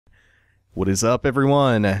What is up,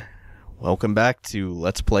 everyone? Welcome back to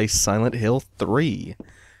Let's Play Silent Hill 3.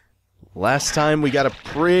 Last time we got a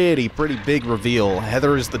pretty big reveal.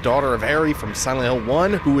 Heather is the daughter of Harry from Silent Hill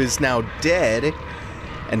 1, who is now dead.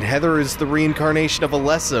 And Heather is the reincarnation of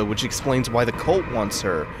Alessa, which explains why the cult wants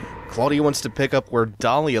her. Claudia wants to pick up where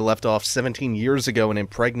Dahlia left off 17 years ago and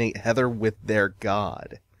impregnate Heather with their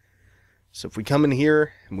god. So if we come in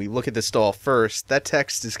here and we look at this doll first, that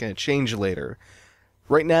text is going to change later.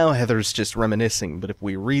 Right now, Heather's just reminiscing, but if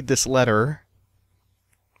we read this letter...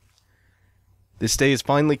 This day has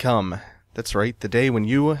finally come. That's right, the day when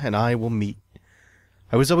you and I will meet.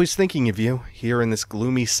 I was always thinking of you, here in this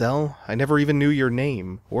gloomy cell. I never even knew your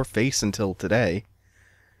name, or face until today.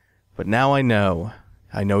 But now I know.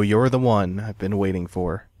 I know you're the one I've been waiting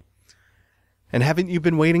for. And haven't you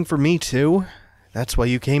been waiting for me, too? That's why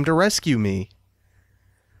you came to rescue me.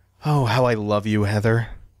 Oh, how I love you, Heather.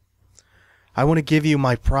 I want to give you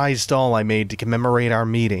my prized doll I made to commemorate our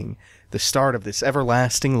meeting, the start of this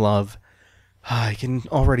everlasting love. I can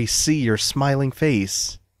already see your smiling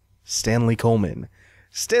face. Stanley Coleman.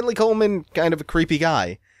 Stanley Coleman, kind of a creepy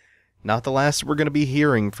guy. Not the last we're going to be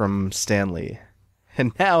hearing from Stanley.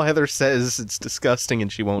 And now Heather says it's disgusting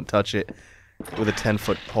and she won't touch it with a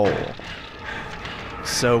 10-foot pole.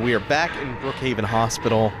 So we are back in Broohaven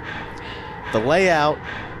Hospital. The layout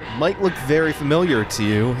might look very familiar to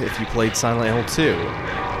you if you played Silent Hill 2,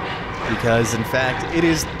 because in fact it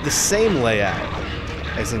is the same layout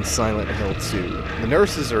as in Silent Hill 2. The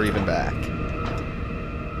nurses are even back.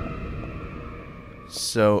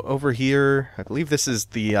 So over here, I believe this is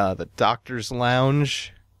the doctor's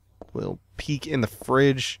lounge. We'll peek in the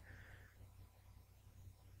fridge.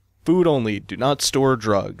 Food only, do not store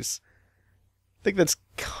drugs. I think that's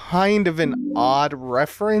kind of an odd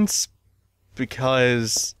reference,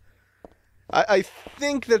 because I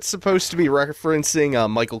think that's supposed to be referencing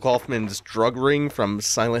Michael Kaufman's drug ring from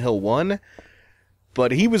Silent Hill 1,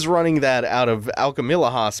 but he was running that out of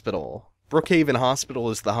Alchemilla Hospital. Broohaven Hospital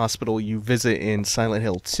is the hospital you visit in Silent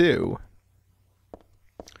Hill 2.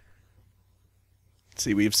 Let's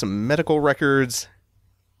see, we have some medical records.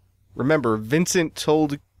 Remember, Vincent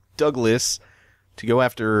told Douglas to go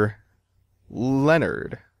after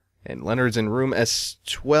Leonard, and Leonard's in room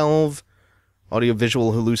S12.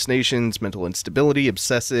 Audiovisual hallucinations, mental instability,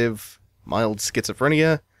 obsessive, mild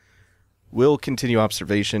schizophrenia. Will continue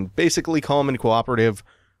observation, basically calm and cooperative,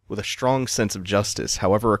 with a strong sense of justice.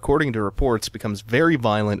 However, according to reports, becomes very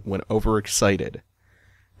violent when overexcited.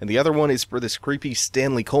 And the other one is for this creepy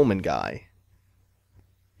Stanley Coleman guy.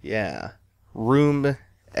 Yeah. Room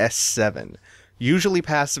S7. Usually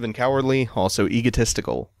passive and cowardly, also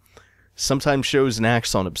egotistical. Sometimes shows and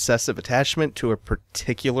acts on obsessive attachment to a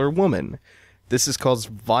particular woman. This is called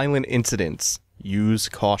violent incidents. Use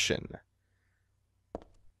caution.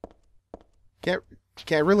 Can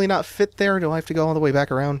I really not fit there? Do I have to go all the way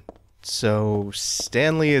back around? So,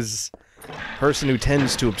 Stanley is a person who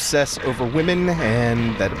tends to obsess over women,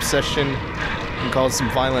 and that obsession can cause some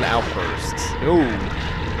violent outbursts. Ooh.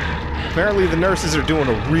 Apparently the nurses are doing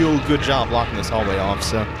a real good job blocking this hallway off,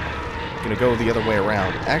 so I'm gonna go the other way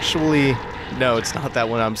around. Actually, no, it's not that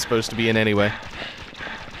one I'm supposed to be in anyway.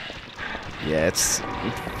 Yeah, it's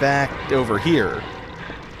in fact over here.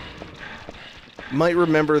 You might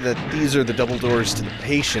remember that these are the double doors to the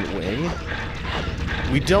patient wing.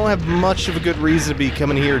 We don't have much of a good reason to be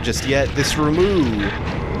coming here just yet. This room, ooh,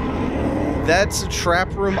 that's a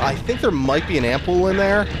trap room. I think there might be an ampoule in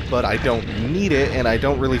there, but I don't need it, and I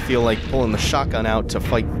don't really feel like pulling the shotgun out to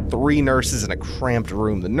fight 3 nurses in a cramped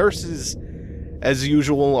room. The nurses, as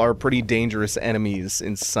usual, are pretty dangerous enemies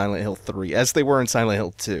in Silent Hill 3, as they were in Silent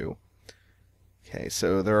Hill 2. Okay,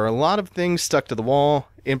 so there are a lot of things stuck to the wall,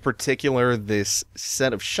 in particular this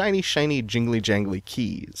set of shiny, jingly-jangly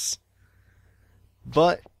keys.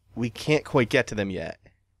 But we can't quite get to them yet.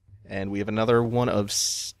 And we have another one of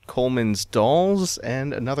Coleman's dolls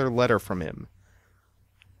and another letter from him.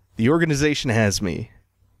 The organization has me.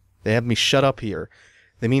 They have me shut up here.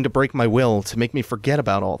 They mean to break my will, to make me forget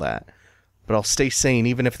about all that. But I'll stay sane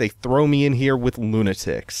even if they throw me in here with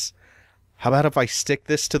lunatics. How about if I stick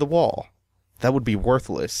this to the wall? That would be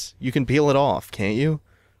worthless. You can peel it off, can't you?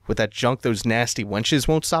 With that junk those nasty wenches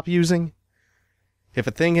won't stop using? If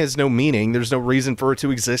a thing has no meaning, there's no reason for it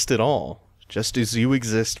to exist at all. Just as you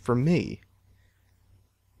exist for me.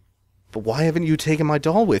 But why haven't you taken my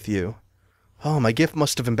doll with you? Oh, my gift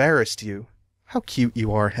must have embarrassed you. How cute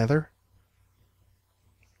you are, Heather.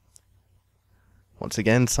 Once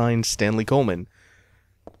again, signed Stanley Coleman.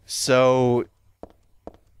 So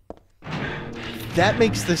that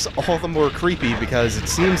makes this all the more creepy because it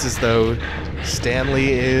seems as though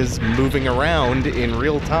Stanley is moving around in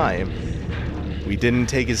real time. We didn't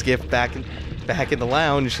take his gift back in the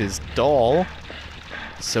lounge, his doll,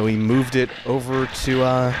 so he moved it over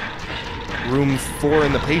to room 4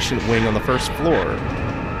 in the patient wing on the first floor.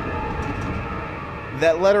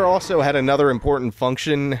 That letter also had another important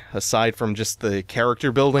function, aside from just the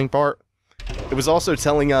character building part. It was also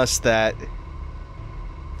telling us that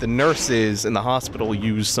the nurses in the hospital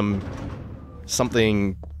used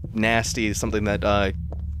something nasty, something that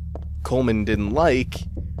Coleman didn't like,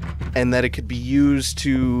 and that it could be used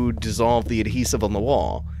to dissolve the adhesive on the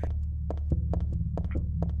wall.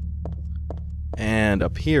 And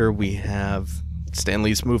up here we have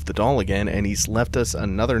Stanley's moved the doll again, and he's left us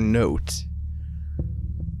another note.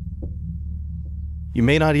 You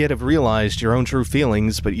may not yet have realized your own true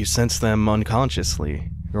feelings, but you sense them unconsciously.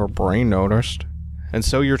 Your brain noticed. And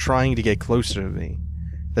so you're trying to get closer to me.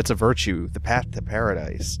 That's a virtue, the path to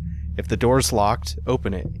paradise. If the door's locked,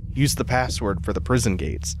 open it. Use the password for the prison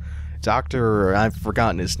gates. Doctor, I've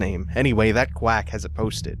forgotten his name. Anyway, that quack has it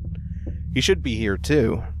posted. He should be here,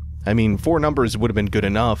 too. I mean, 4 numbers would have been good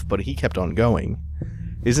enough, but he kept on going.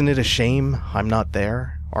 Isn't it a shame I'm not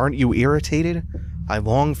there? Aren't you irritated? I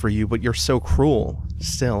long for you, but you're so cruel.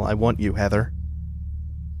 Still, I want you, Heather.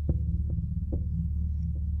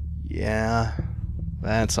 Yeah,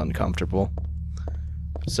 that's uncomfortable.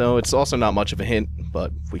 So it's also not much of a hint,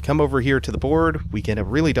 but if we come over here to the board, we get a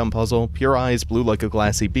really dumb puzzle. Pure eyes, blue like a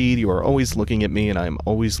glassy bead. You are always looking at me, and I am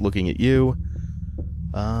always looking at you.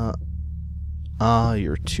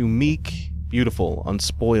 You're too meek, beautiful,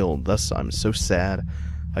 unspoiled. Thus I'm so sad.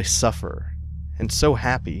 I suffer, and so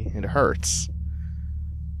happy. It hurts.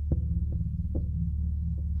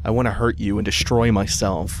 I want to hurt you and destroy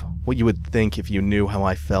myself. What you would think if you knew how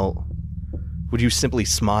I felt. Would you simply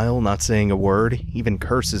smile, not saying a word? Even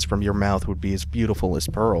curses from your mouth would be as beautiful as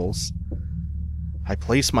pearls. I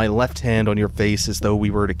place my left hand on your face as though we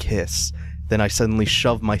were to kiss. Then I suddenly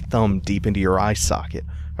shove my thumb deep into your eye socket,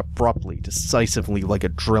 abruptly, decisively, like a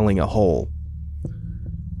drilling a hole.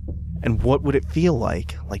 And what would it feel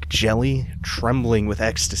like? Like jelly? Trembling with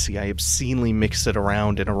ecstasy, I obscenely mix it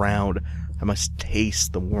around and around. I must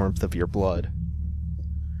taste the warmth of your blood.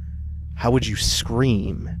 How would you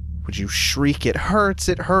scream? Would you shriek, it hurts,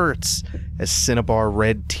 as cinnabar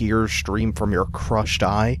red tears stream from your crushed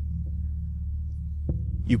eye?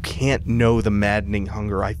 You can't know the maddening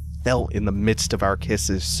hunger I felt in the midst of our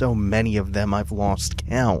kisses, so many of them I've lost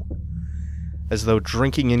count. As though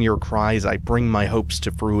drinking in your cries, I bring my hopes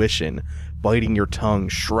to fruition, biting your tongue,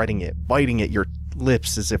 shredding it, biting at your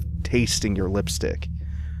lips as if tasting your lipstick.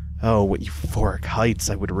 Oh, what euphoric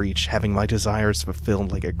heights I would reach, having my desires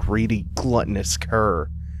fulfilled like a greedy, gluttonous cur.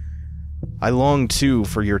 I long, too,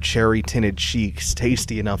 for your cherry-tinted cheeks,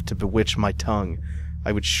 tasty enough to bewitch my tongue.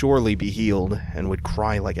 I would surely be healed, and would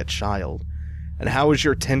cry like a child. And how is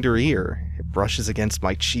your tender ear? It brushes against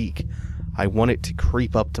my cheek. I want it to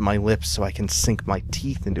creep up to my lips so I can sink my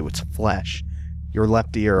teeth into its flesh. Your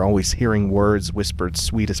left ear, always hearing words whispered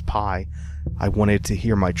sweet as pie. I wanted to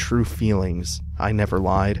hear my true feelings. I never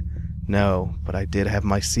lied. No, but I did have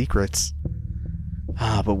my secrets.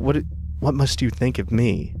 But what must you think of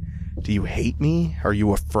me? Do you hate me? Are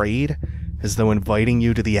you afraid? As though inviting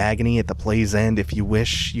you to the agony at the play's end, if you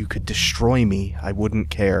wish, you could destroy me. I wouldn't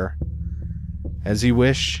care. As you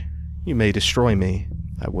wish, you may destroy me.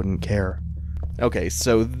 I wouldn't care. Okay,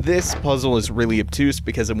 so this puzzle is really obtuse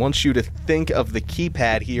because it wants you to think of the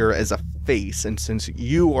keypad here as a face, and since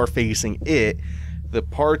you are facing it, the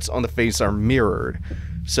parts on the face are mirrored.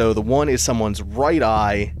 So the 1 is someone's right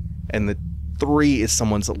eye, and the 3 is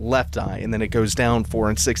someone's left eye, and then it goes down. 4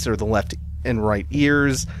 and 6 are the left and right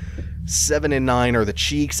ears, 7 and 9 are the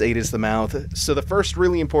cheeks, 8 is the mouth. So the first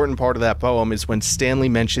really important part of that poem is when Stanley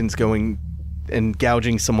mentions going and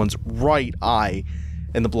gouging someone's right eye,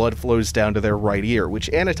 and the blood flows down to their right ear, which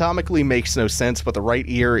anatomically makes no sense, but the right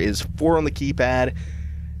ear is 4 on the keypad.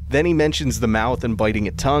 Then he mentions the mouth and biting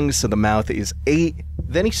at tongue, so the mouth is 8.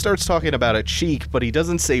 Then he starts talking about a cheek, but he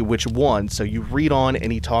doesn't say which one, so you read on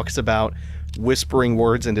and he talks about whispering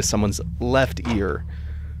words into someone's left ear.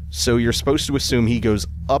 So you're supposed to assume he goes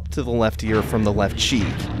up to the left ear from the left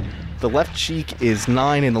cheek. The left cheek is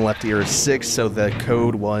 9 and the left ear is 6, so the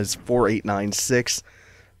code was 4896.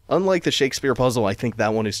 Unlike the Shakespeare puzzle, I think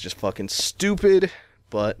that one is just fucking stupid,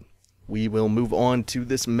 but we will move on to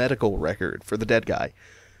this medical record for the dead guy.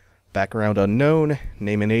 Background unknown,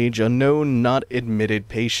 name and age unknown, not admitted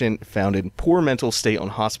patient, found in poor mental state on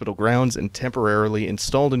hospital grounds and temporarily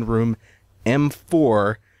installed in room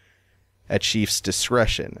M4 at chief's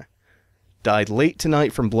discretion. Died late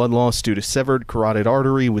tonight from blood loss due to severed carotid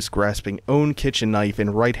artery, was grasping own kitchen knife in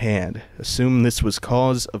right hand. Assume this was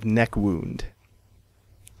cause of neck wound.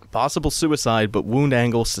 Possible suicide, but wound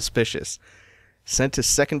angle suspicious. Sent to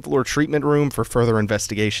second floor treatment room for further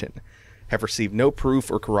investigation. Have received no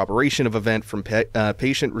proof or corroboration of event from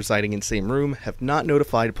patient residing in same room. Have not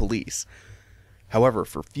notified police. However,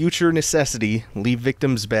 for future necessity, leave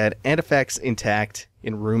victim's bed and effects intact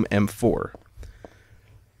in room M4.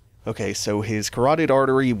 Okay, so his carotid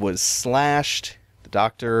artery was slashed.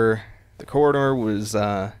 The coroner was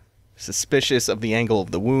suspicious of the angle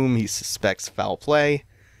of the wound. He suspects foul play.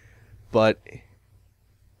 But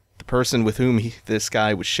the person with whom this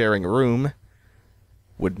guy was sharing a room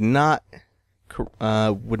would not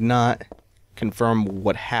confirm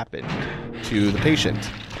what happened to the patient.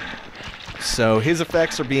 So his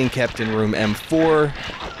effects are being kept in room M4,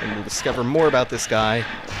 and we'll discover more about this guy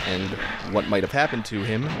and what might have happened to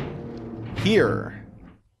him here.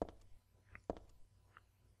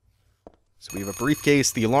 So we have a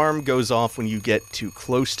briefcase. The alarm goes off when you get too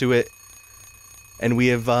close to it. And we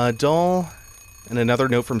have a doll and another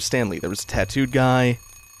note from Stanley. There was a tattooed guy,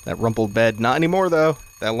 that rumpled bed. Not anymore, though.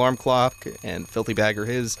 That alarm clock and filthy bag are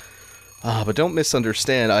his. But don't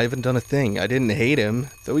misunderstand, I haven't done a thing. I didn't hate him,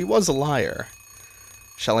 though he was a liar.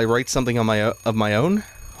 Shall I write something on of my own?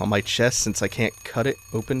 On my chest, since I can't cut it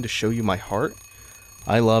open to show you my heart?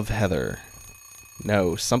 I love Heather.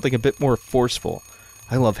 No, something a bit more forceful.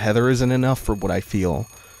 I love Heather isn't enough for what I feel.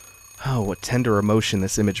 Oh, what tender emotion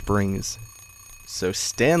this image brings. So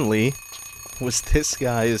Stanley was this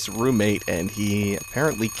guy's roommate, and he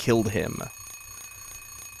apparently killed him.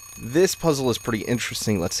 This puzzle is pretty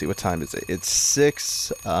interesting. Let's see, what time is it? It's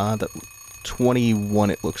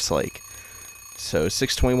 6:21 it looks like. So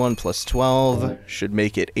 6:21 plus 12 should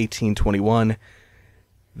make it 18:21.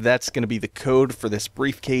 That's going to be the code for this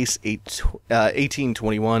briefcase,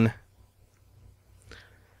 1821.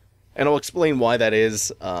 And I'll explain why that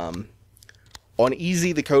is. On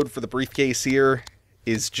easy, the code for the briefcase here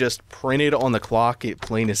is just printed on the clock,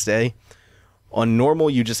 plain as day. On normal,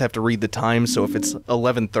 you just have to read the time. So if it's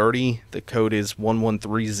 11:30, the code is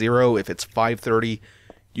 1130. If it's 5:30,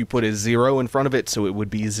 you put a 0 in front of it, so it would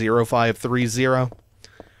be 0530.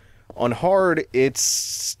 On hard, it's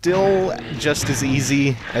still just as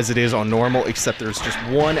easy as it is on normal, except there's just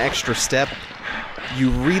one extra step. You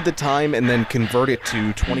read the time and then convert it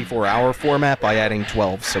to 24-hour format by adding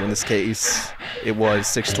 12. So in this case, it was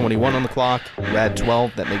 6:21 on the clock. You add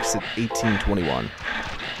 12, that makes it 18:21.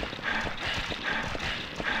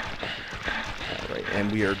 Alright, and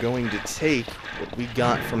we are going to take what we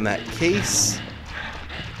got from that case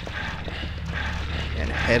and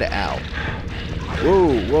head out.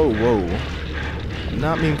 Whoa, whoa, whoa.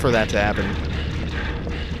 Not mean for that to happen.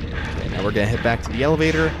 Okay, now we're going to head back to the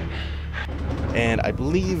elevator. And I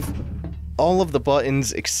believe all of the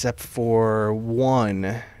buttons except for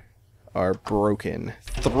one are broken.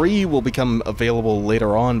 3 will become available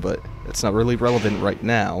later on, but that's not really relevant right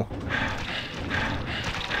now.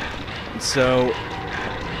 So,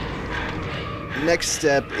 next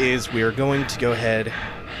step is we are going to go ahead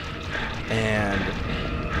and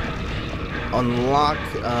unlock,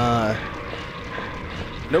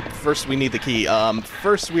 nope, first we need the key.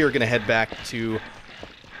 First we are going to head back to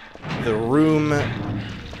the room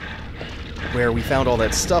where we found all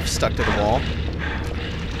that stuff stuck to the wall.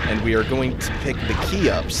 And we are going to pick the key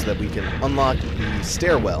up so that we can unlock the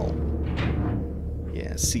stairwell.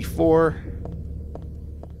 Yeah, C4.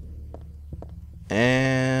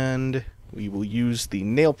 And we will use the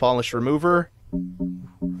nail polish remover.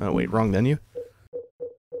 Oh wait, wrong menu.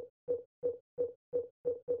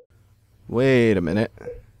 Wait a minute.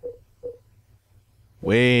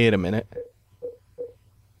 Wait a minute.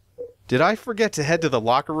 Did I forget to head to the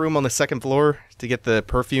locker room on the second floor to get the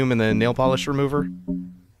perfume and the nail polish remover?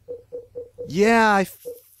 Yeah, I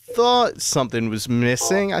thought something was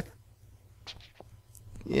missing.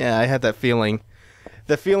 Yeah, I had that feeling.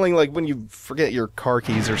 The feeling like when you forget your car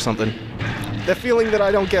keys or something. The feeling that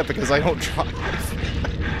I don't get because I don't drive.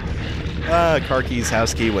 Car keys,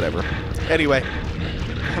 house key, whatever. Anyway,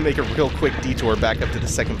 I'll make a real quick detour back up to the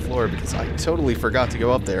second floor because I totally forgot to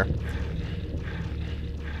go up there.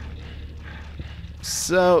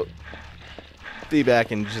 So, be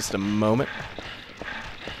back in just a moment.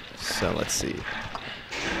 So, let's see.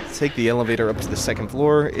 Let's take the elevator up to the second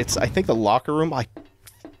floor. It's, I think, the locker room.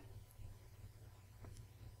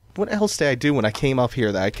 What else did I do when I came up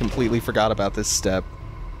here that I completely forgot about this step?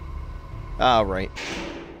 Ah, right.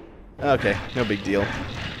 Okay, no big deal.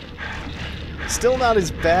 Still not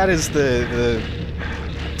as bad as the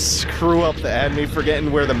screw up that had me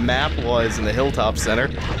forgetting where the map was in the Hilltop Center.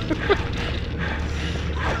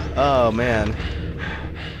 Oh, man.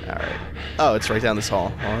 Alright. Oh, it's right down this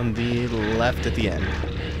hall. On the left at the end.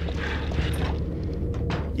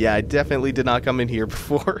 Yeah, I definitely did not come in here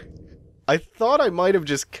before. I thought I might have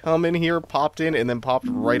just come in here, popped in, and then popped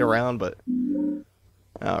right around, but...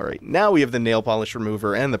 Alright, now we have the nail polish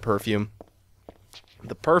remover and the perfume.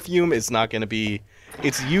 The perfume is not going to be...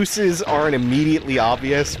 Its uses aren't immediately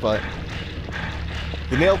obvious, but...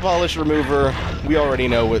 The nail polish remover, we already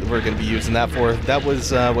know what we're going to be using that for. That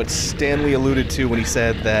was what Stanley alluded to when he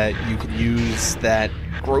said that you could use that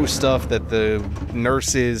gross stuff that the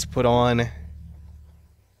nurses put on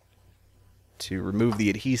to remove the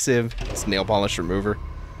adhesive. It's nail polish remover.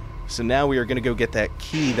 So now we are going to go get that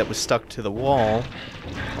key that was stuck to the wall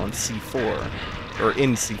on C4. Or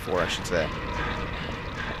in C4, I should say.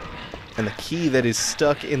 And the key that is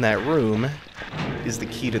stuck in that room is the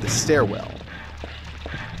key to the stairwell.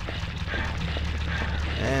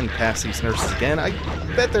 And pass these nurses again. I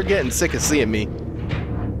bet they're getting sick of seeing me.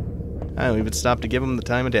 I don't even stop to give them the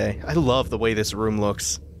time of day. I love the way this room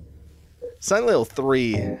looks. Silent Hill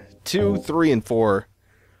 3, 2, 3, and 4.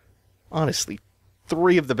 Honestly,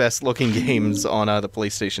 3 of the best looking games on the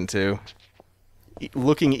PlayStation 2.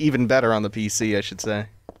 Looking even better on the PC, I should say.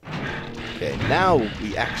 Okay, now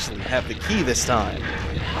we actually have the key this time.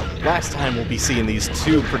 Last time we'll be seeing these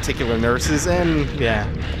 2 particular nurses, and yeah.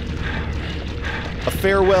 A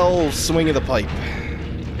farewell swing of the pipe.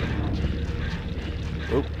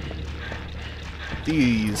 Oh.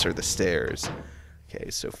 These are the stairs.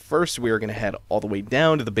 Okay, so first we are going to head all the way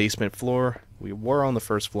down to the basement floor. We were on the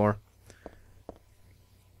first floor.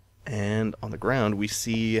 And on the ground we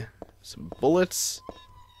see some bullets.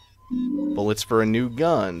 Bullets for a new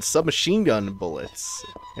gun. Submachine gun bullets,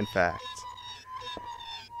 in fact.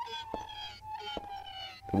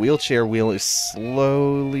 The wheelchair wheel is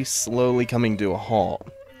slowly coming to a halt.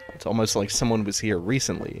 It's almost like someone was here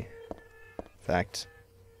recently. In fact,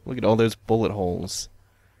 look at all those bullet holes.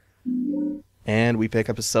 And we pick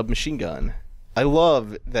up a submachine gun. I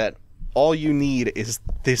love that all you need is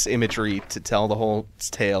this imagery to tell the whole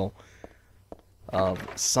tale of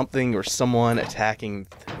something or someone attacking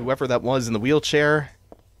whoever that was in the wheelchair,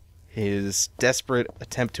 his desperate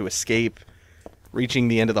attempt to escape, reaching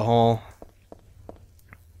the end of the hall,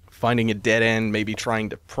 finding a dead end, maybe trying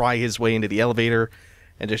to pry his way into the elevator,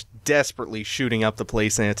 and just desperately shooting up the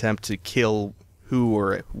place in an attempt to kill who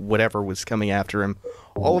or whatever was coming after him.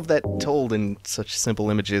 All of that told in such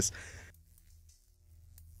simple images.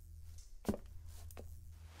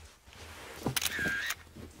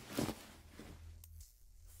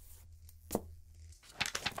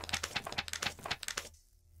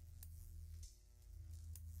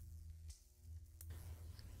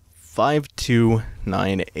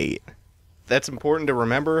 $5298. That's important to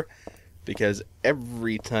remember because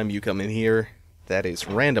every time you come in here, that is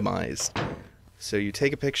randomized. So you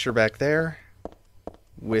take a picture back there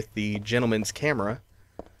with the gentleman's camera,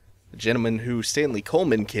 the gentleman who Stanley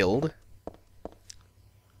Coleman killed.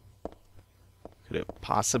 Could it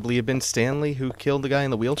possibly have been Stanley who killed the guy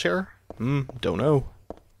in the wheelchair? Don't know.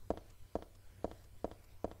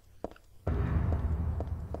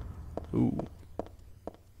 Ooh.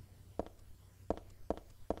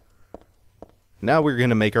 Now we're going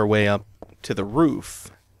to make our way up to the roof,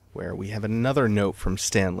 where we have another note from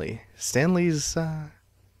Stanley. Stanley's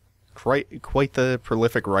quite the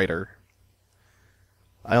prolific writer.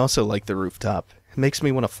 I also like the rooftop. It makes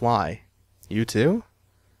me want to fly. You too?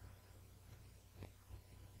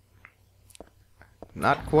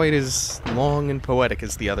 Not quite as long and poetic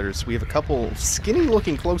as the others. We have a couple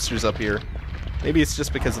skinny-looking cloisters up here. Maybe it's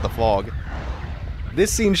just because of the fog.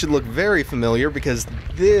 This scene should look very familiar because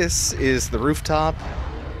this is the rooftop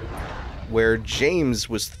where James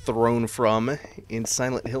was thrown from in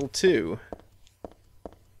Silent Hill 2.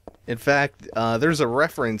 In fact, there's a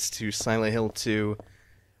reference to Silent Hill 2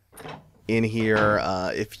 in here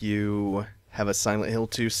if you have a Silent Hill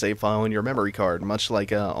 2 save file in your memory card, much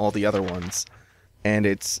like all the other ones. And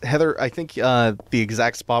it's, Heather, I think the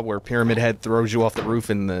exact spot where Pyramid Head throws you off the roof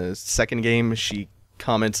in the second game, she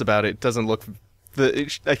comments about it doesn't look...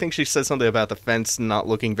 I think she says something about the fence not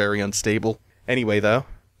looking very unstable. Anyway, though,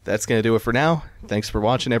 that's going to do it for now. Thanks for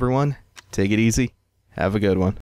watching, everyone. Take it easy. Have a good one.